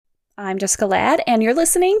I'm Jessica Ladd, and you're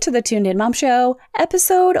listening to the Tuned In Mom Show,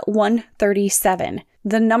 episode 137,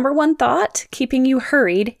 the number one thought keeping you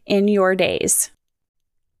hurried in your days.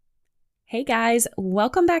 Hey guys,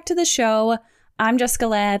 welcome back to the show. I'm Jessica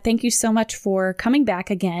Ladd. Thank you so much for coming back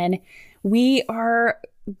again. We are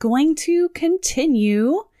going to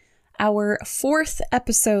continue our fourth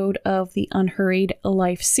episode of the Unhurried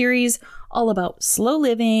life series, all about slow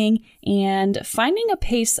living and finding a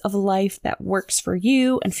pace of life that works for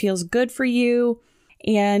you and feels good for you.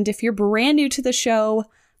 And if you're brand new to the show,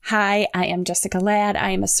 hi, I am Jessica Ladd.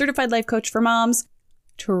 I am a certified life coach for moms,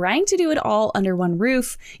 trying to do it all under one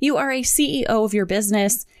roof. You are a CEO of your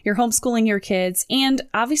business, you're homeschooling your kids, and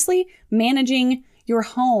obviously managing your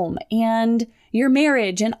home and your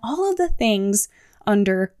marriage and all of the things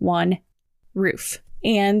under one roof.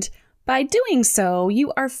 And by doing so,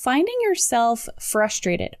 you are finding yourself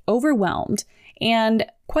frustrated, overwhelmed, and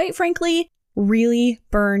quite frankly, really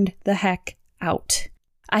burned the heck out.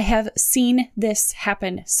 I have seen this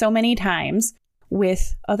happen so many times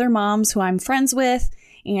with other moms who I'm friends with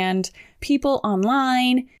and people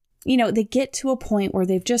online. You know, they get to a point where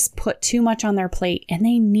they've just put too much on their plate and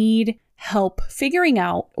they need help figuring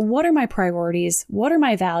out what are my priorities, what are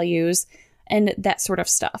my values, and that sort of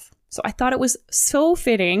stuff. So I thought it was so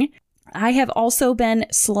fitting. I have also been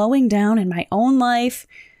slowing down in my own life.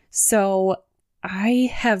 So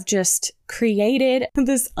I have just created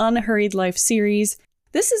this Unhurried life series.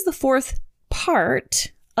 This is the fourth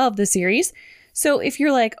part of the series. So if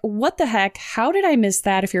you're like, what the heck? How did I miss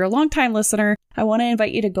that? If you're a longtime listener, I want to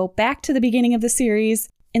invite you to go back to the beginning of the series.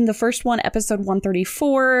 In the first one, episode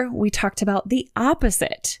 134, we talked about the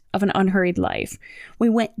opposite of an unhurried life. We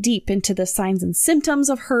went deep into the signs and symptoms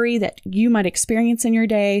of hurry that you might experience in your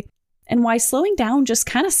day and why slowing down just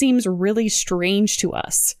kind of seems really strange to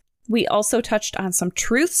us. We also touched on some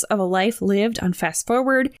truths of a life lived on fast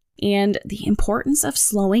forward and the importance of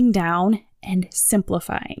slowing down and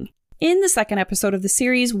simplifying. In the second episode of the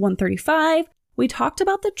series, 135, we talked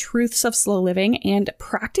about the truths of slow living and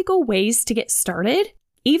practical ways to get started,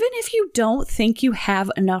 even if you don't think you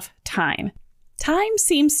have enough time. Time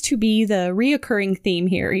seems to be the reoccurring theme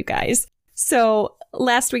here, you guys. So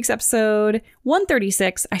last week's episode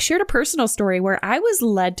 136, I shared a personal story where I was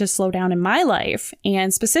led to slow down in my life,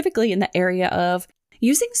 and specifically in the area of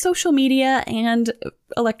using social media and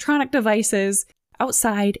electronic devices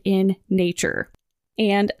outside in nature.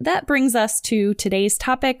 And that brings us to today's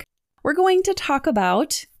topic. We're going to talk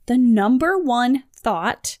about the number one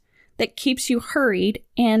thought that keeps you hurried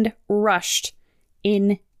and rushed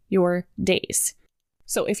in your days.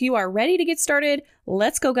 So if you are ready to get started,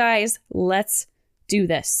 let's go, guys. Let's do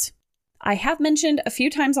this. I have mentioned a few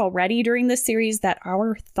times already during this series that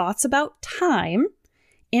our thoughts about time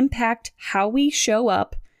impact how we show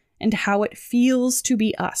up and how it feels to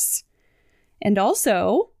be us. And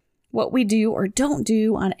also what we do or don't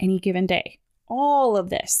do on any given day. All of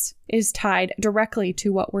this is tied directly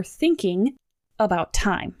to what we're thinking about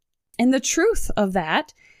time. And the truth of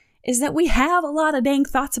that is that we have a lot of dang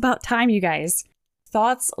thoughts about time, you guys.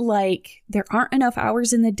 Thoughts like, there aren't enough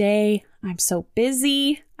hours in the day, I'm so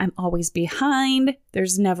busy, I'm always behind,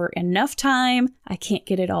 there's never enough time, I can't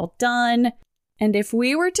get it all done. And if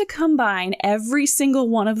we were to combine every single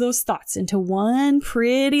one of those thoughts into one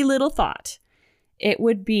pretty little thought, it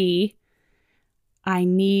would be, I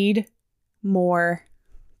need more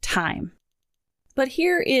time. But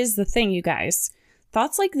here is the thing, you guys.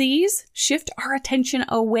 Thoughts like these shift our attention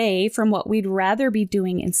away from what we'd rather be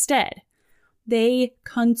doing instead. They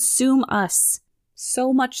consume us,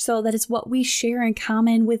 so much so that it's what we share in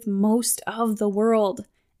common with most of the world.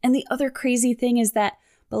 And the other crazy thing is that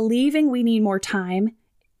believing we need more time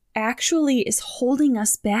actually is holding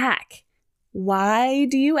us back. Why,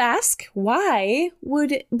 do you ask? Why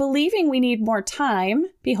would believing we need more time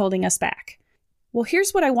be holding us back? Well,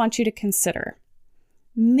 here's what I want you to consider.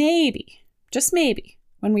 Maybe, just maybe,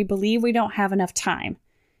 when we believe we don't have enough time,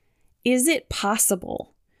 is it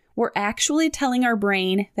possible we're actually telling our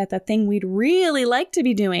brain that the thing we'd really like to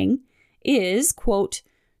be doing is, quote,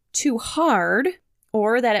 too hard,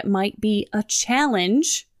 or that it might be a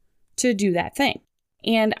challenge to do that thing?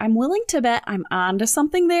 And I'm willing to bet I'm onto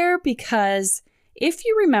something there because if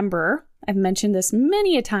you remember, I've mentioned this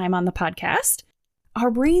many a time on the podcast,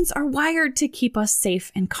 our brains are wired to keep us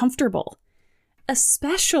safe and comfortable,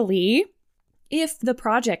 especially if the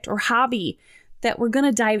project or hobby that we're going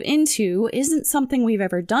to dive into isn't something we've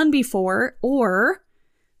ever done before or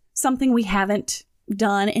something we haven't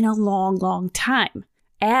done in a long, long time.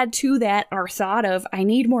 Add to that our thought of, I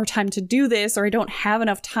need more time to do this, or I don't have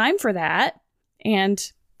enough time for that.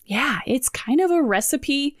 And yeah, it's kind of a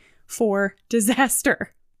recipe for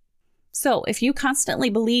disaster. So if you constantly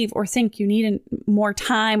believe or think you need more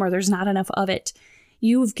time or there's not enough of it,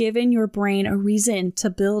 you've given your brain a reason to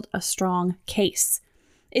build a strong case.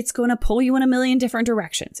 It's going to pull you in a million different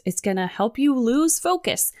directions. It's going to help you lose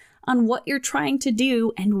focus on what you're trying to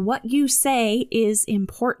do and what you say is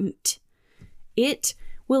important. It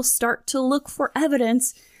will start to look for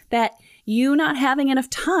evidence that you not having enough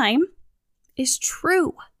time is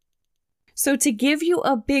true. So to give you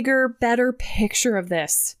a bigger, better picture of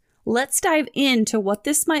this, let's dive into what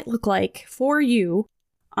this might look like for you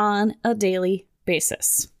on a daily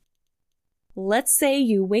basis. Let's say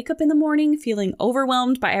you wake up in the morning feeling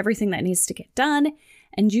overwhelmed by everything that needs to get done,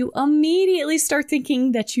 and you immediately start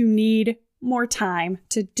thinking that you need more time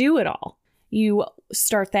to do it all. You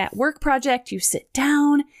start that work project, you sit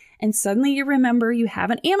down, and suddenly you remember you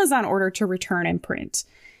have an Amazon order to return and print.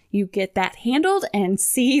 You get that handled and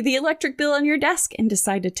see the electric bill on your desk and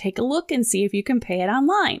decide to take a look and see if you can pay it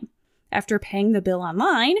online. After paying the bill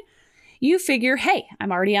online, you figure, hey,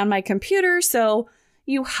 I'm already on my computer, so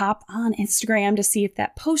you hop on Instagram to see if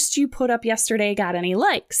that post you put up yesterday got any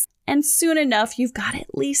likes. And soon enough, you've got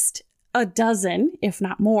at least a dozen, if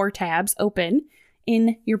not more, tabs open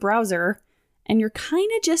in your browser, and you're kind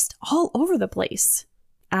of just all over the place.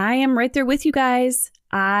 I am right there with you guys.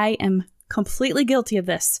 I am completely guilty of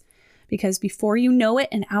this because before you know it,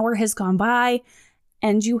 an hour has gone by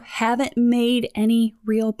and you haven't made any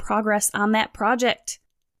real progress on that project.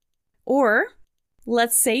 Or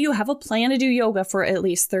let's say you have a plan to do yoga for at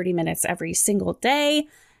least 30 minutes every single day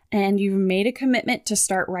and you've made a commitment to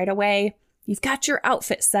start right away. You've got your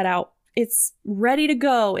outfit set out. It's ready to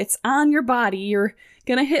go. It's on your body. You're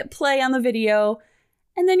going to hit play on the video.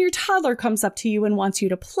 And then your toddler comes up to you and wants you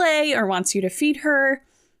to play or wants you to feed her.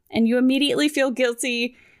 And you immediately feel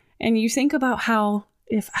guilty. And you think about how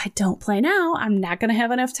if I don't play now, I'm not going to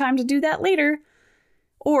have enough time to do that later.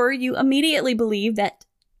 Or you immediately believe that,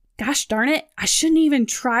 gosh darn it, I shouldn't even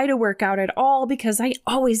try to work out at all because I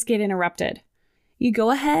always get interrupted. You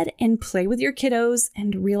go ahead and play with your kiddos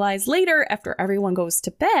and realize later, after everyone goes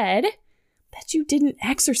to bed, that you didn't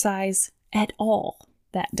exercise at all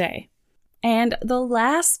that day. And the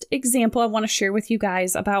last example I want to share with you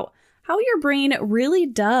guys about how your brain really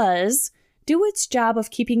does do its job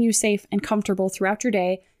of keeping you safe and comfortable throughout your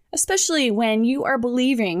day, especially when you are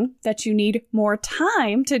believing that you need more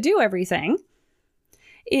time to do everything,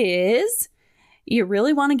 is you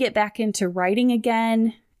really want to get back into writing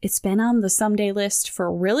again. It's been on the someday list for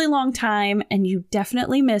a really long time and you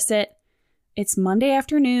definitely miss it. It's Monday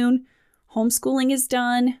afternoon, homeschooling is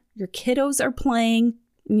done, your kiddos are playing,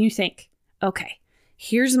 and you think, okay,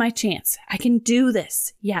 here's my chance. I can do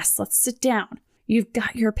this. Yes, let's sit down. You've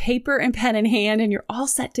got your paper and pen in hand and you're all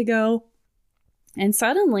set to go. And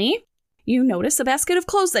suddenly you notice a basket of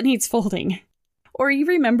clothes that needs folding. Or you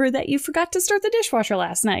remember that you forgot to start the dishwasher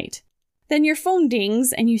last night. Then your phone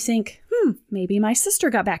dings and you think, maybe my sister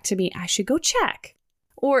got back to me. I should go check.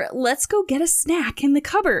 Or let's go get a snack in the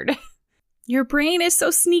cupboard. Your brain is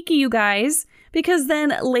so sneaky, you guys, because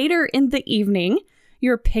then later in the evening,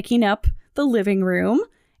 you're picking up the living room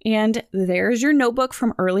and there's your notebook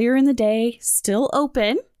from earlier in the day still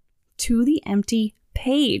open to the empty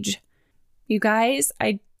page. You guys,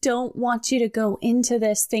 I don't want you to go into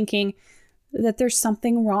this thinking that there's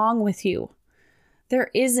something wrong with you. There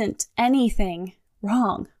isn't anything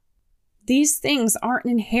wrong. These things aren't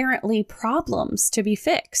inherently problems to be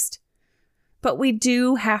fixed, but we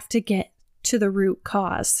do have to get to the root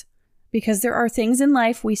cause because there are things in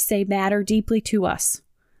life we say matter deeply to us,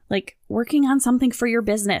 like working on something for your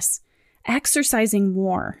business, exercising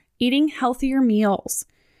more, eating healthier meals,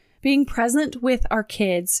 being present with our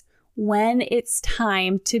kids when it's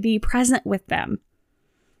time to be present with them,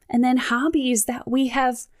 and then hobbies that we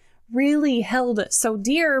have really held so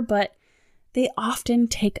dear, but they often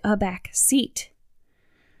take a back seat.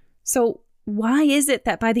 So why is it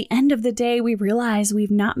that by the end of the day, we realize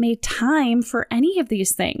we've not made time for any of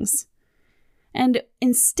these things? And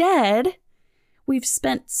instead, we've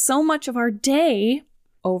spent so much of our day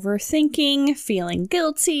overthinking, feeling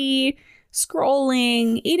guilty,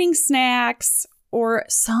 scrolling, eating snacks, or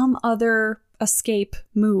some other escape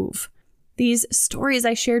move. These stories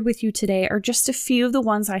I shared with you today are just a few of the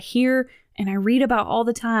ones I hear and I read about all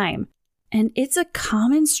the time. And it's a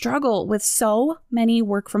common struggle with so many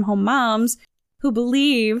work-from-home moms who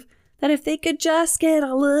believe that if they could just get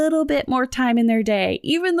a little bit more time in their day,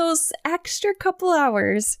 even those extra couple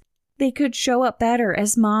hours, they could show up better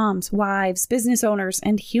as moms, wives, business owners,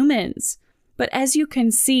 and humans. But as you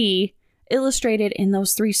can see, illustrated in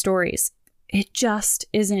those 3 stories, it just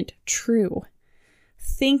isn't true.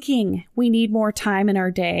 Thinking we need more time in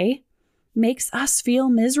our day makes us feel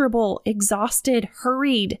miserable, exhausted,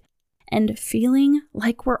 hurried, and feeling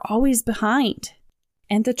like we're always behind.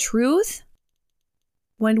 And the truth?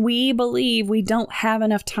 When we believe we don't have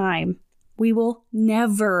enough time, we will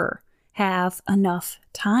never have enough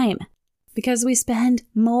time because we spend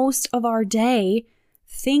most of our day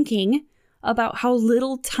thinking about how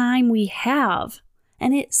little time we have,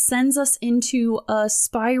 and it sends us into a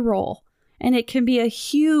spiral, and it can be a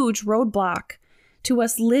huge roadblock to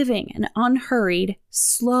us living an unhurried,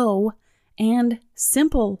 slow, and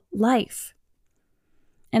simple life.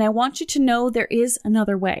 And I want you to know there is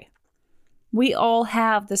another way. We all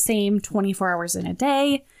have the same 24 hours in a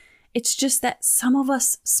day. It's just that some of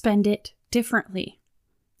us spend it differently.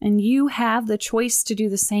 And you have the choice to do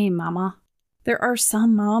the same, mama. There are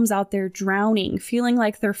some moms out there drowning, feeling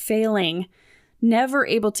like they're failing, never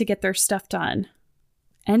able to get their stuff done.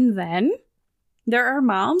 And then there are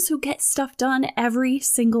moms who get stuff done every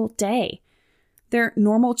single day. Their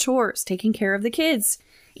normal chores, taking care of the kids,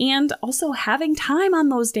 and also having time on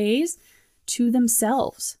those days to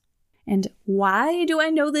themselves. And why do I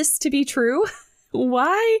know this to be true?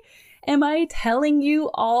 Why am I telling you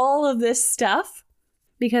all of this stuff?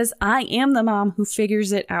 Because I am the mom who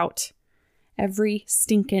figures it out every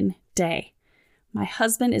stinking day. My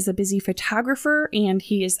husband is a busy photographer and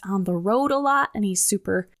he is on the road a lot and he's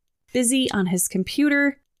super busy on his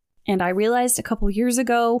computer. And I realized a couple years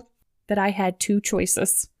ago that I had two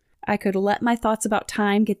choices. I could let my thoughts about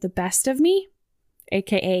time get the best of me,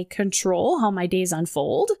 aka control how my days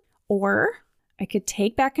unfold, or I could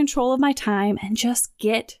take back control of my time and just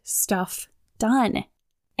get stuff done.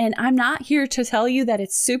 And I'm not here to tell you that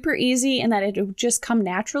it's super easy and that it'll just come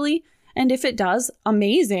naturally. And if it does,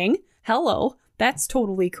 amazing. Hello, that's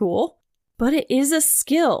totally cool. But it is a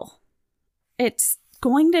skill. It's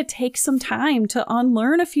going to take some time to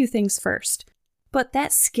unlearn a few things first. But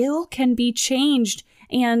that skill can be changed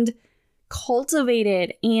and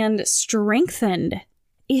cultivated and strengthened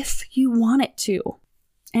if you want it to.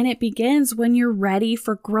 And it begins when you're ready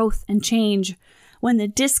for growth and change, when the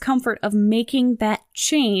discomfort of making that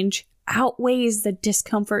change outweighs the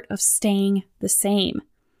discomfort of staying the same.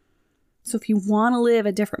 So if you want to live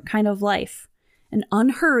a different kind of life, an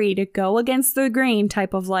unhurried, go against the grain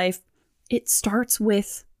type of life, it starts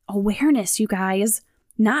with awareness, you guys.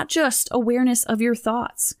 Not just awareness of your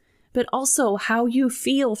thoughts, but also how you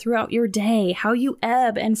feel throughout your day, how you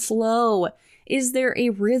ebb and flow. Is there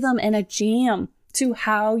a rhythm and a jam to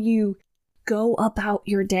how you go about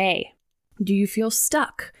your day? Do you feel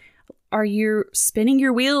stuck? Are you spinning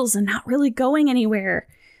your wheels and not really going anywhere?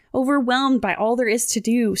 Overwhelmed by all there is to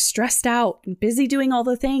do, stressed out and busy doing all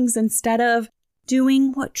the things instead of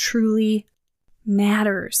doing what truly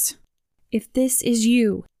matters? If this is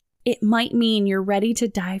you, it might mean you're ready to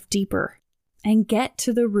dive deeper and get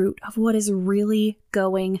to the root of what is really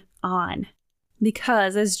going on.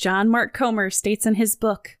 Because as John Mark Comer states in his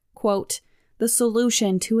book, quote, "The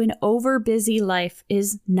solution to an overbusy life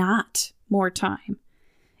is not more time.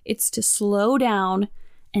 It's to slow down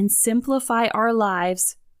and simplify our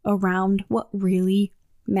lives around what really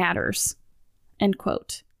matters." End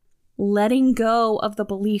quote. Letting go of the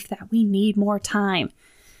belief that we need more time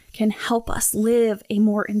can help us live a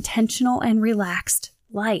more intentional and relaxed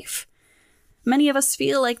life. Many of us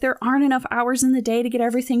feel like there aren't enough hours in the day to get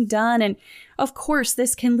everything done, and of course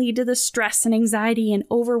this can lead to the stress and anxiety and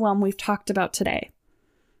overwhelm we've talked about today.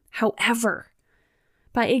 However,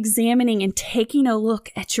 by examining and taking a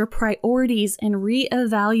look at your priorities and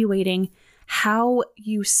reevaluating how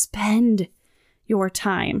you spend your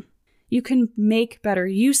time, you can make better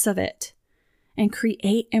use of it and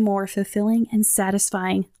create a more fulfilling and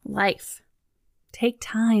satisfying life. Take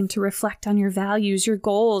time to reflect on your values, your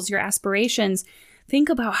goals, your aspirations. Think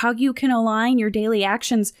about how you can align your daily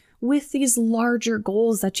actions with these larger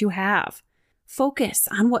goals that you have. Focus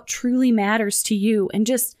on what truly matters to you and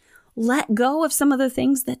just let go of some of the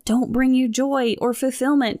things that don't bring you joy or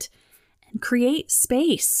fulfillment and create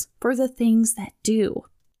space for the things that do.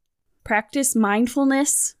 Practice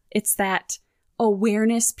mindfulness. It's that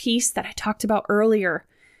awareness piece that I talked about earlier,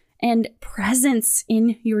 and presence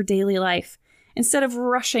in your daily life. Instead of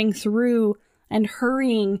rushing through and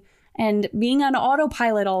hurrying and being on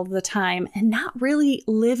autopilot all the time and not really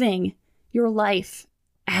living your life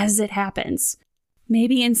as it happens.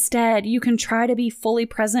 Maybe instead you can try to be fully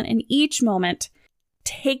present in each moment,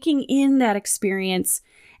 taking in that experience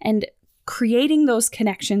and creating those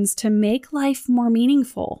connections to make life more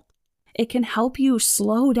meaningful. It can help you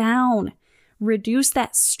slow down, reduce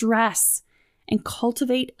that stress, and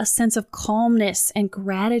cultivate a sense of calmness and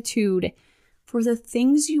gratitude for the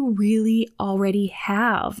things you really already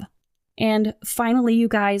have. And finally, you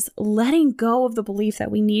guys, letting go of the belief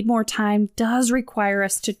that we need more time does require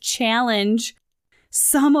us to challenge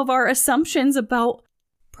some of our assumptions about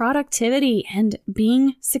productivity and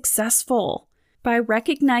being successful by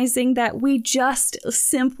recognizing that we just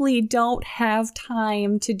simply don't have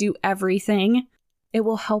time to do everything. It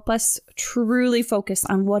will help us truly focus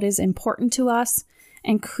on what is important to us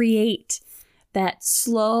and create that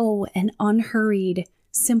slow and unhurried,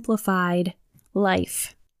 simplified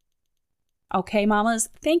life. Okay, mamas,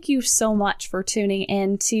 thank you so much for tuning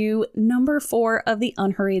in to number 4 of the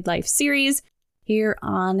Unhurried Life series here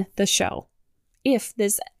on the show. If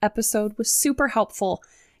this episode was super helpful,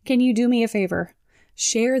 can you do me a favor?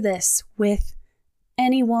 Share this with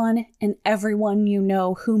anyone and everyone you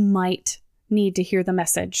know who might need to hear the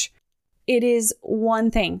message. It is one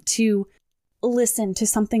thing to listen to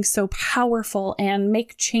something so powerful and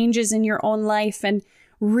make changes in your own life and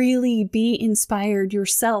really be inspired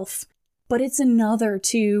yourself. But it's another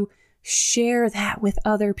to share that with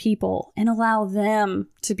other people and allow them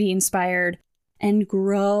to be inspired and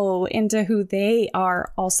grow into who they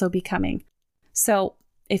are also becoming. So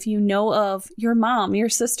if you know of your mom, your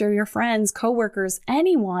sister, your friends, coworkers,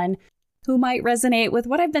 anyone who might resonate with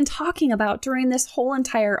what I've been talking about during this whole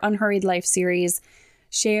entire Unhurried Life series,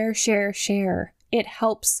 share. It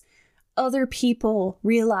helps other people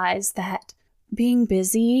realize that being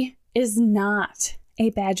busy is not a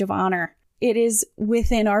badge of honor. It is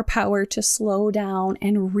within our power to slow down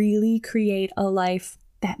and really create a life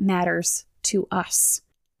that matters to us.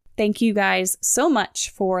 Thank you guys so much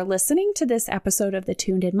for listening to this episode of the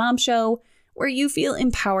Tuned In Mom Show, where you feel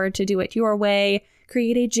empowered to do it your way,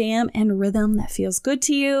 create a jam and rhythm that feels good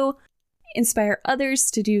to you, inspire others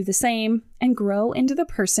to do the same, and grow into the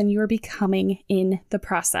person you are becoming in the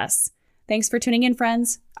process. Thanks for tuning in,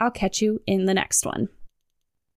 friends. I'll catch you in the next one.